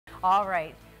All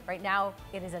right. Right now,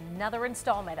 it is another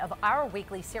installment of our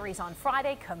weekly series on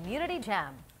Friday, Community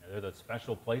Gem. They're the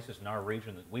special places in our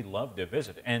region that we love to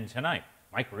visit. And tonight,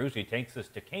 Mike Ruzzi takes us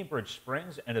to Cambridge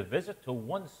Springs and a visit to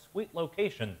one sweet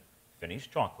location, Finney's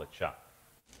Chocolate Shop.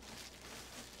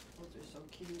 Those are so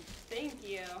cute. Thank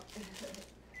you.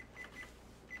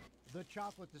 The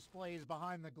chocolate displays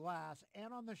behind the glass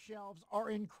and on the shelves are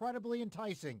incredibly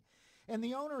enticing. And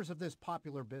the owners of this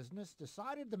popular business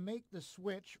decided to make the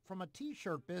switch from a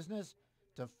t-shirt business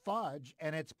to fudge,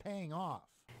 and it's paying off.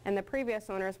 And the previous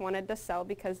owners wanted to sell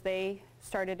because they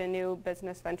started a new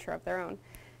business venture of their own.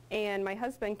 And my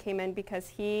husband came in because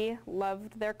he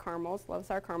loved their caramels,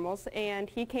 loves our caramels, and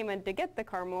he came in to get the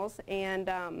caramels, and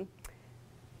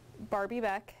Barbie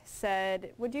Beck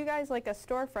said, would you guys like a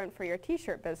storefront for your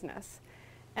t-shirt business?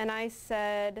 And I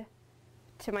said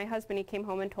to my husband, he came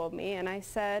home and told me, and I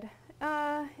said,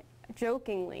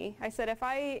 jokingly, I said, if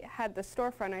I had the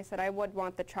storefront, I said, I would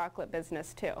want the chocolate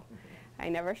business too. I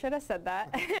never should have said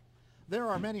that. There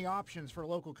are many options for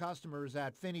local customers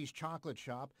at Finney's Chocolate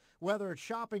Shop, whether it's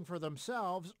shopping for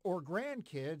themselves or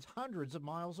grandkids hundreds of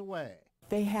miles away.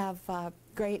 They have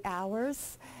great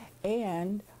hours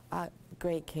and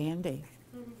great candy.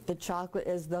 The chocolate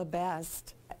is the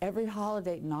best. Every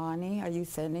holiday, Nani, are you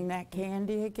sending that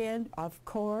candy again? Of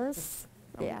course.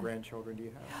 How many grandchildren do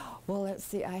you have? Well, let's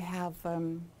see, I have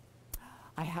 7.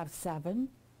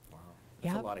 Wow,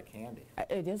 that's a lot of candy.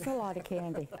 It is a lot of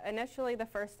candy. Initially, the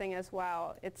first thing is,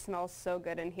 wow, it smells so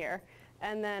good in here.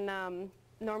 And then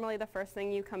normally the first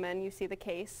thing you come in, you see the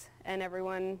case, and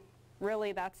everyone,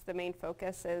 really that's the main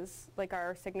focus, is like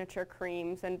our signature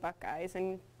creams and Buckeyes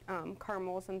and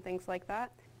caramels and things like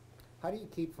that. How do you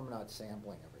keep from not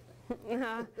sampling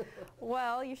everything?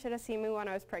 Well, you should have seen me when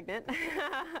I was pregnant.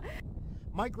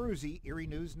 Mike Ruzzi, Erie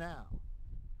News Now.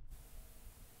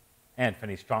 And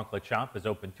Finney's Chocolate Shop is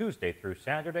open Tuesday through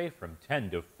Saturday from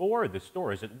 10 to 4. The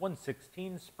store is at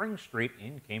 116 Spring Street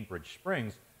in Cambridge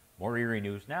Springs. More Erie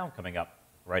News Now coming up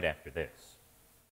right after this.